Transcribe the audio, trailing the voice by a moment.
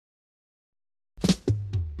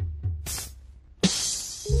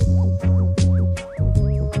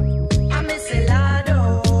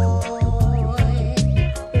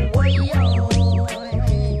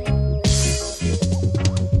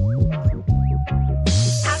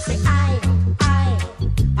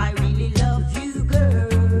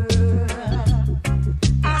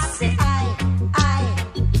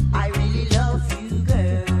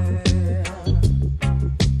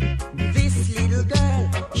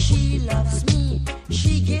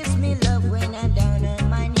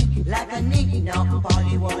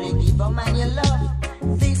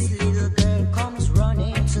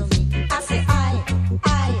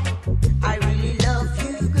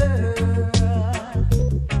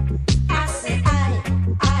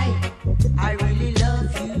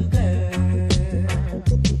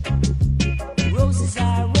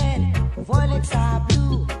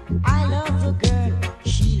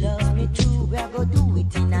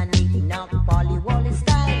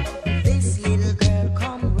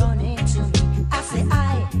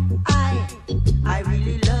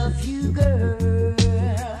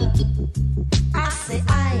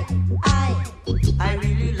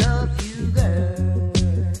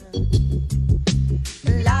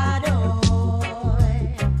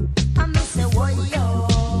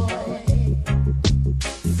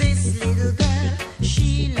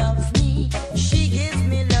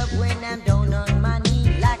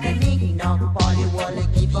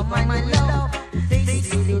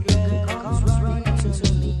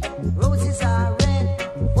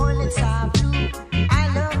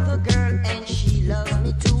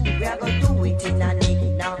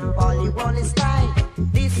Wally style.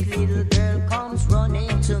 This little girl comes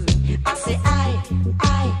running to me. I say,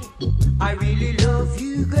 I really love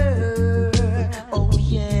you, girl. Oh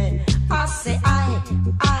yeah. I say,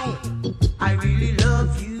 I really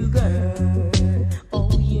love you, girl. Oh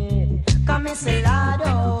yeah. Come and say, lad,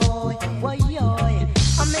 oh, why,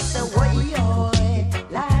 I may say, why,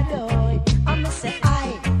 lad, oh, I may say,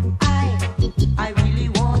 I really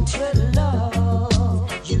want your love.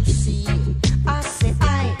 You see, I say,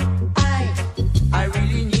 I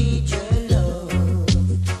really need your love.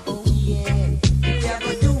 Oh yeah. We are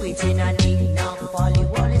gonna do it in a neat now, Polly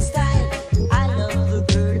Wally style. I love the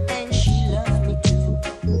girl and she loves me too.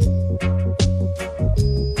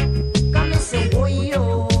 Come and say, boy,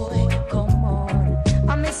 come on.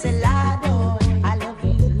 I may say, lad, oh, I love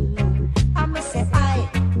you. I may say,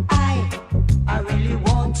 I really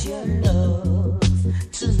want your love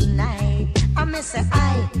tonight. I may say,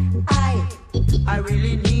 I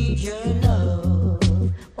really need your love.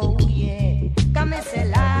 Oh yeah. Come and say,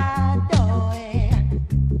 lad, oh,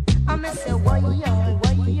 I may say, why, lad,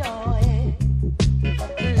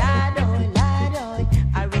 oh,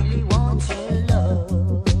 I really want your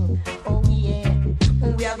love. Oh yeah.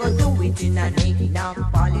 We are gonna do it in a naked now,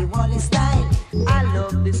 Polly Wally style. I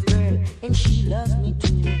love this girl and she loves me too.